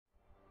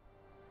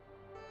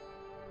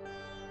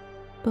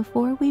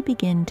Before we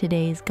begin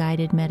today's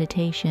guided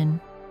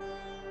meditation,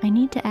 I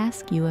need to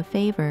ask you a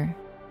favor.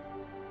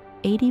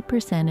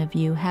 80% of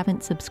you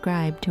haven't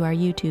subscribed to our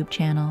YouTube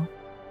channel.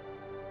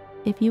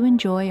 If you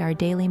enjoy our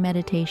daily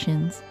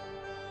meditations,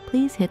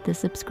 please hit the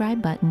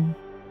subscribe button.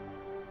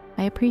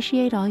 I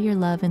appreciate all your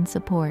love and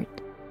support.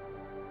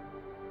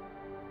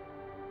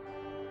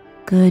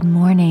 Good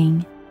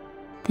morning.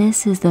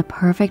 This is the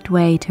perfect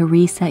way to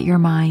reset your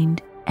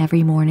mind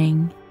every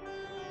morning.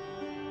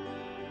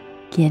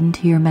 Get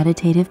into your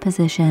meditative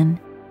position,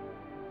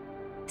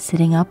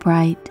 sitting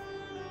upright,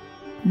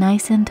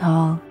 nice and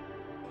tall.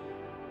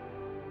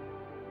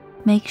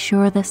 Make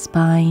sure the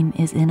spine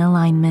is in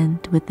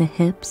alignment with the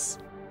hips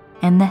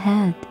and the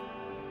head.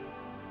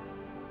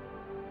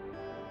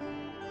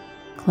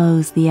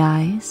 Close the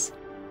eyes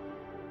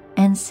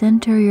and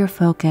center your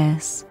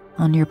focus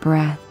on your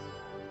breath.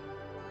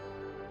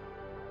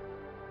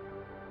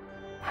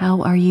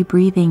 How are you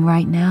breathing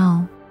right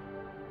now?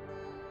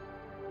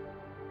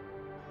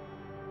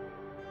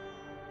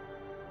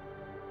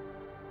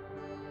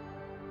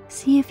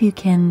 See if you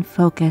can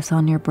focus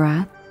on your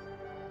breath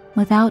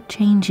without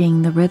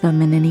changing the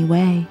rhythm in any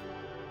way.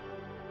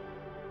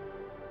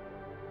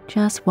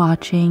 Just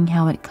watching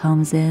how it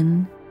comes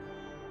in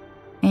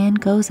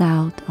and goes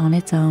out on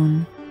its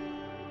own.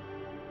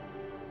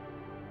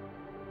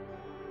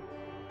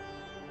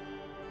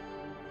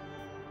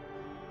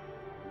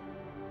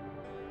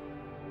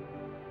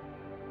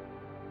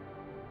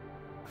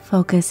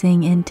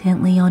 Focusing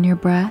intently on your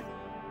breath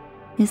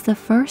is the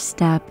first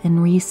step in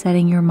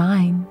resetting your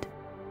mind.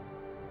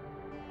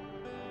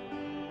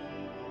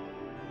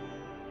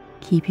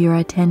 Keep your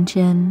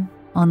attention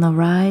on the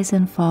rise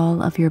and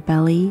fall of your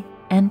belly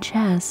and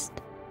chest.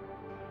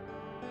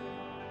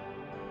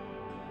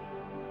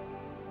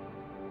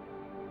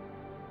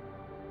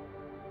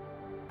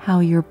 How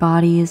your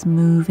body is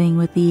moving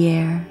with the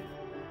air.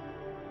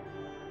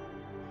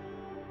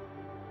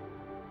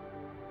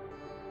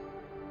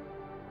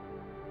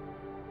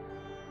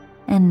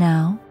 And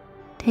now,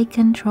 take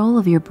control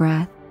of your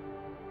breath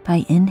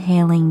by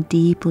inhaling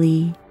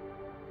deeply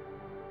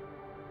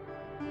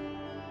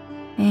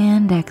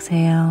and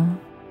exhale,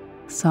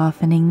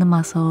 softening the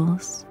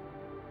muscles.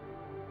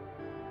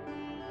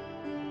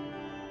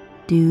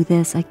 Do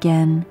this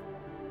again.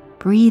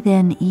 Breathe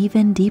in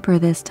even deeper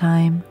this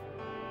time.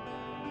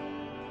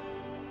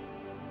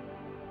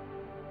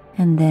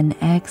 And then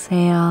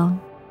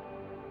exhale,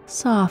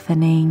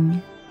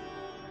 softening.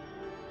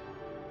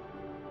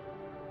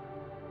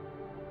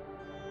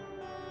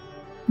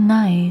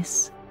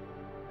 Nice.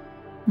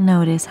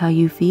 Notice how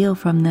you feel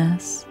from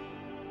this.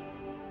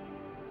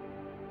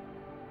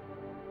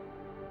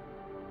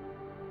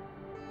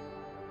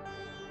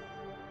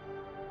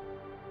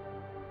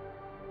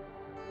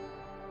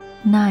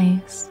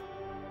 Nice.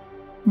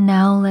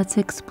 Now let's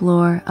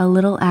explore a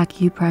little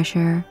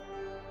acupressure.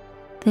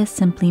 This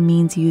simply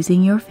means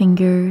using your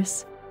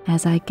fingers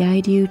as I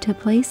guide you to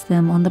place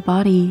them on the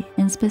body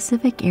in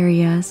specific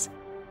areas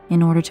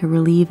in order to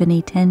relieve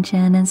any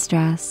tension and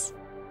stress.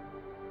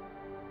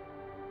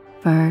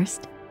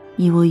 First,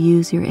 you will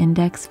use your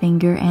index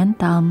finger and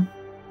thumb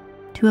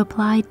to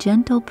apply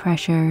gentle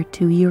pressure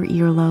to your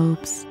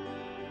earlobes.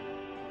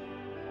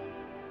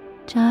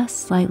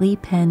 Just slightly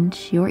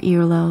pinch your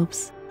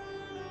earlobes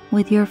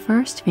with your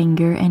first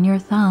finger and your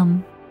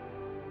thumb,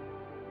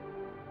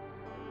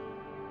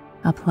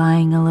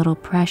 applying a little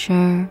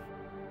pressure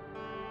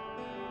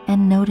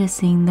and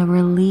noticing the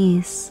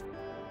release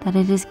that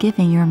it is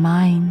giving your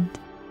mind.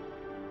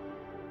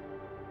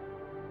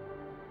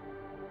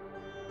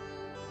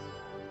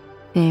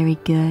 Very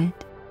good.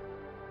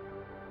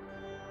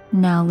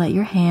 Now let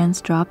your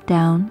hands drop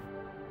down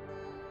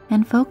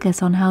and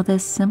focus on how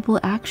this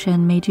simple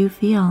action made you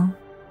feel.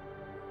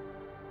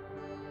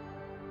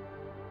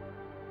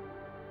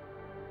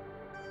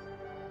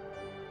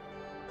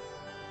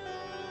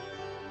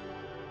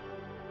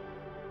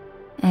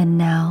 And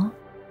now,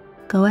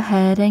 go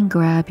ahead and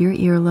grab your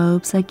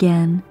earlobes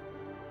again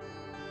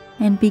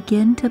and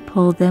begin to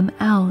pull them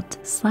out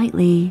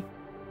slightly,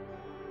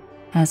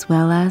 as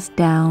well as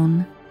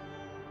down,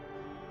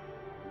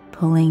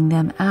 pulling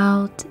them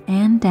out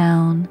and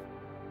down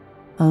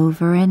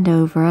over and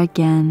over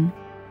again.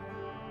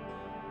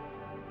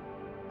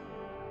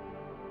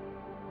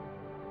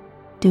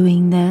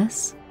 Doing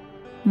this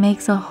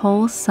makes a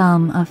whole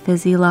sum of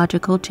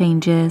physiological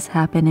changes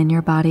happen in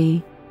your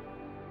body.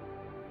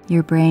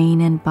 Your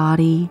brain and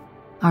body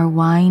are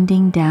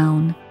winding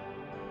down,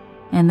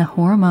 and the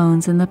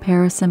hormones in the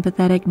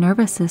parasympathetic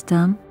nervous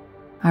system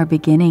are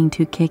beginning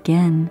to kick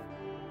in.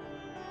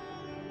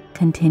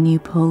 Continue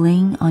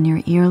pulling on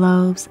your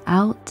earlobes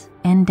out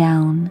and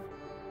down.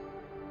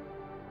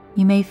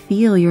 You may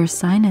feel your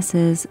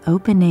sinuses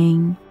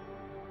opening,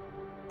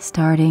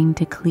 starting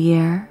to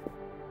clear,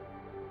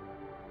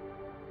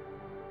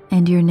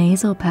 and your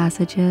nasal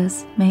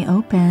passages may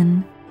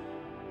open.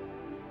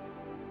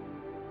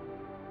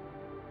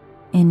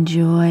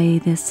 Enjoy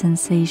this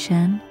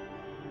sensation,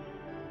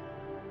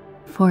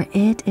 for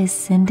it is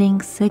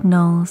sending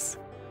signals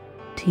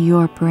to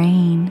your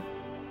brain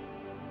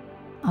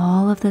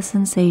All of the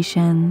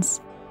sensations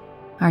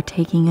are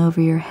taking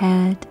over your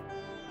head.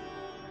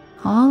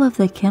 All of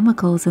the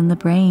chemicals in the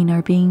brain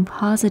are being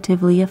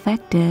positively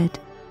affected.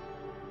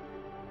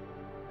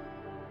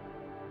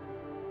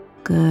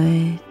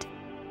 Good.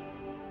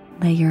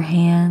 Let your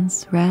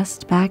hands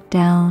rest back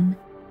down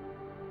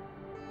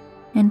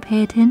and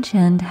pay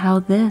attention to how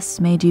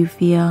this made you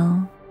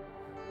feel.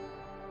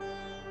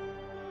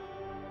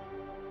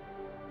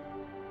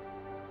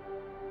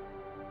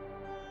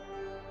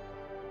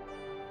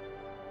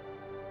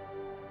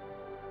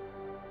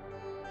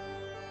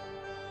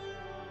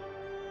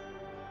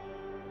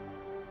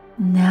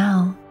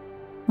 Now,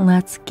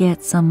 let's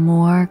get some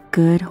more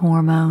good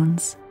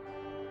hormones.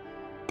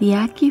 The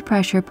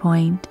acupressure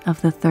point of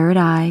the third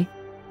eye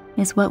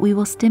is what we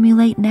will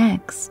stimulate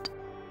next.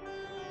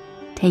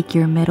 Take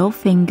your middle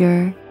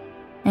finger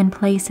and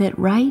place it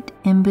right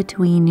in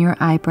between your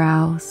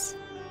eyebrows.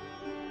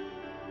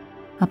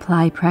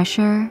 Apply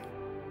pressure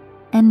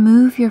and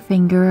move your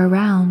finger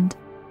around,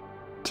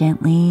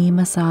 gently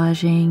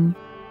massaging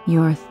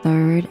your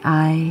third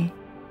eye.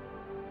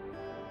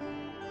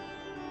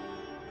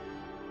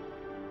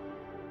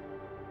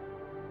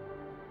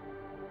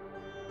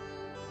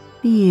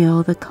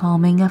 Feel the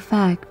calming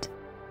effect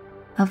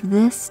of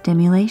this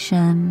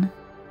stimulation.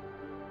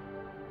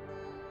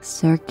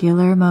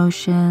 Circular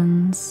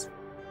motions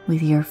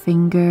with your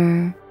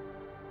finger,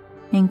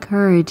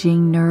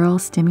 encouraging neural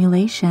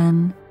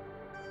stimulation,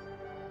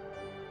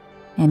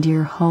 and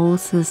your whole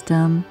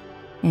system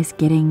is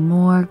getting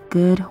more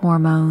good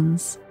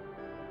hormones,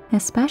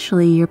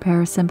 especially your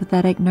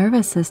parasympathetic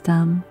nervous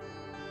system.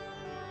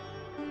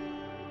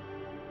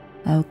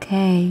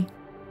 Okay.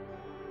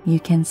 You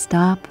can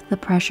stop the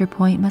pressure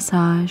point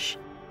massage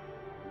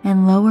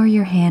and lower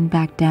your hand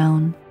back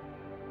down,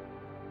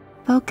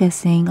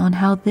 focusing on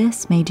how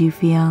this made you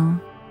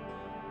feel.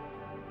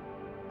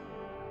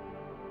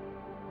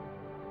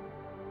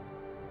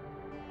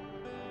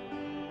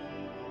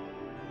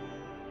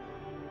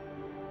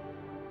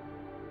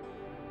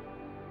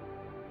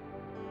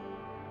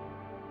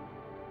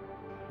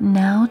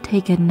 Now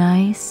take a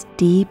nice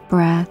deep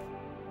breath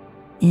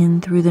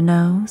in through the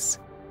nose,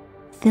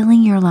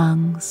 filling your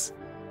lungs.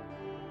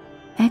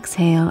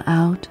 Exhale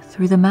out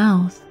through the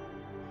mouth,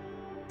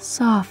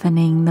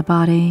 softening the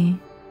body.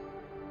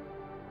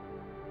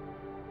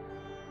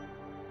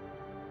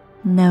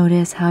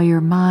 Notice how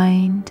your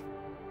mind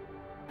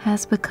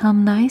has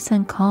become nice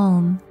and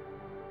calm.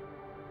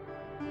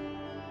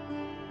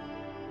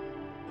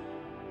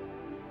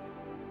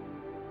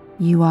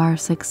 You are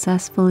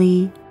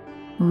successfully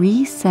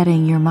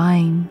resetting your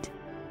mind,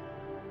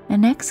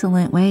 an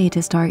excellent way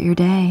to start your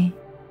day.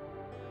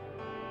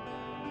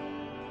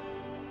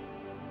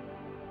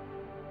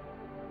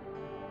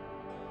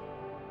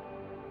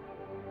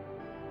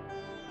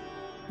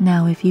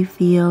 Now, if you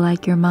feel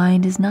like your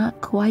mind is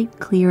not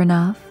quite clear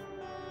enough,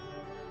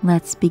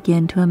 let's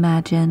begin to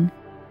imagine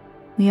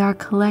we are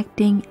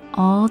collecting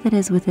all that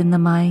is within the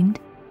mind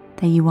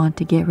that you want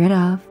to get rid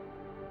of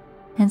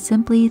and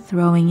simply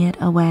throwing it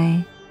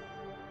away.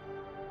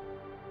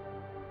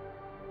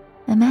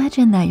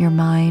 Imagine that your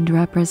mind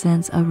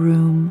represents a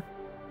room.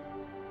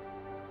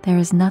 There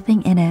is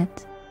nothing in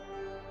it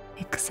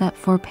except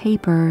for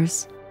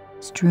papers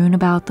strewn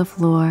about the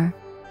floor.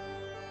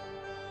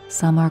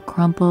 Some are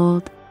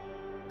crumpled,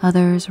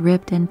 others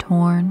ripped and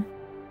torn.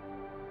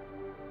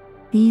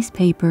 These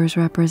papers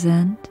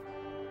represent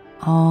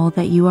all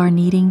that you are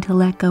needing to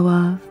let go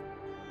of.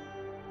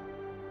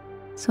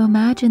 So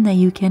imagine that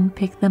you can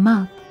pick them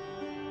up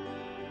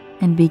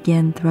and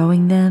begin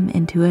throwing them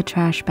into a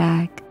trash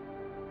bag,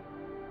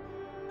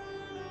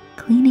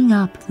 cleaning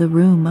up the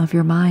room of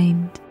your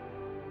mind.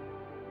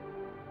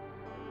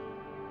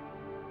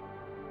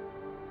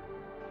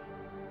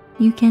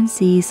 You can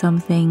see some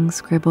things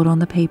scribbled on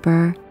the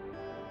paper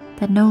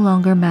that no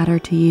longer matter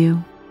to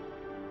you,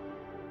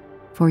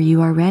 for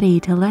you are ready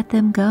to let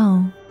them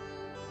go.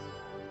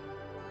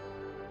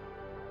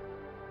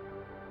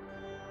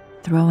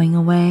 Throwing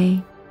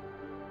away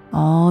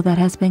all that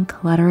has been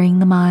cluttering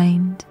the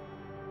mind,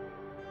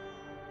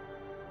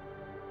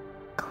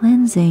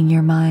 cleansing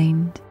your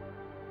mind.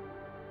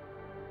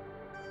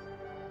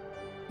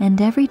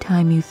 And every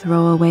time you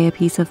throw away a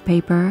piece of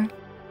paper,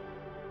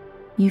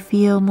 you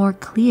feel more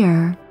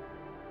clear,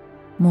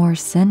 more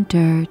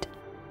centered,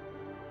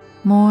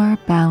 more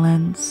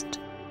balanced.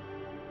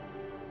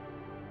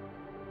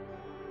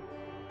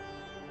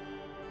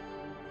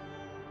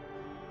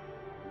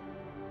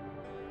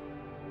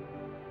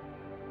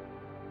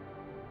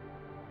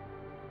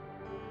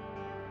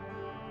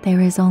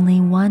 There is only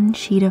one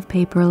sheet of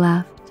paper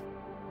left.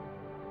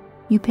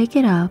 You pick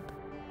it up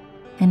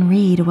and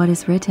read what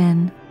is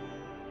written.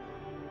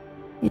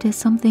 It is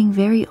something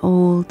very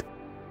old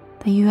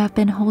that you have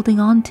been holding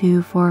on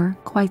to for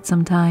quite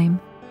some time.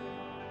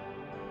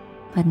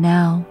 But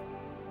now,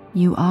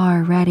 you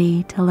are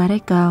ready to let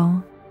it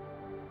go.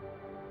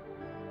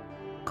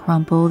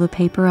 Crumple the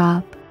paper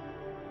up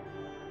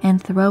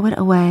and throw it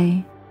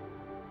away,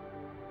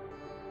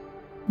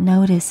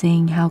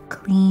 noticing how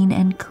clean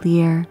and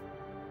clear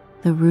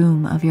the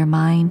room of your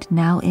mind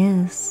now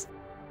is.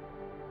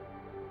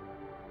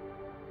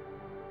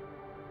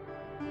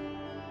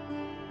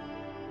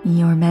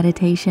 Your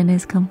meditation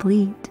is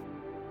complete.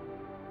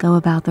 Go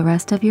about the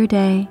rest of your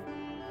day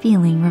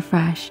feeling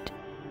refreshed,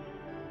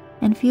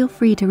 and feel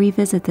free to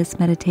revisit this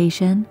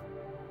meditation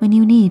when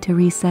you need to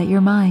reset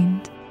your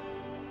mind.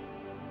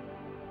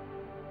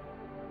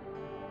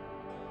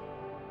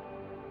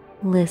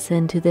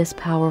 Listen to this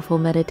powerful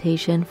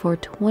meditation for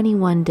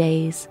 21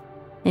 days,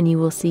 and you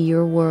will see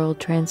your world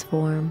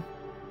transform.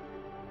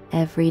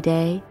 Every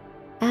day,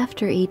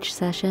 after each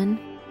session,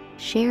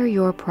 share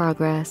your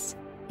progress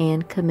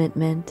and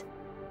commitment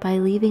by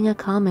leaving a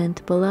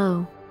comment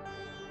below.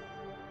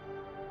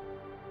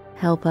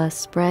 Help us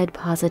spread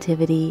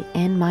positivity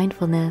and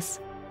mindfulness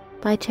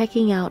by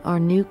checking out our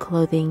new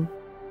clothing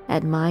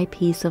at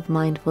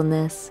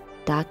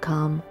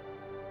mypieceofmindfulness.com.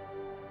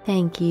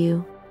 Thank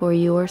you for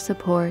your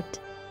support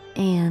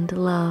and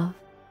love.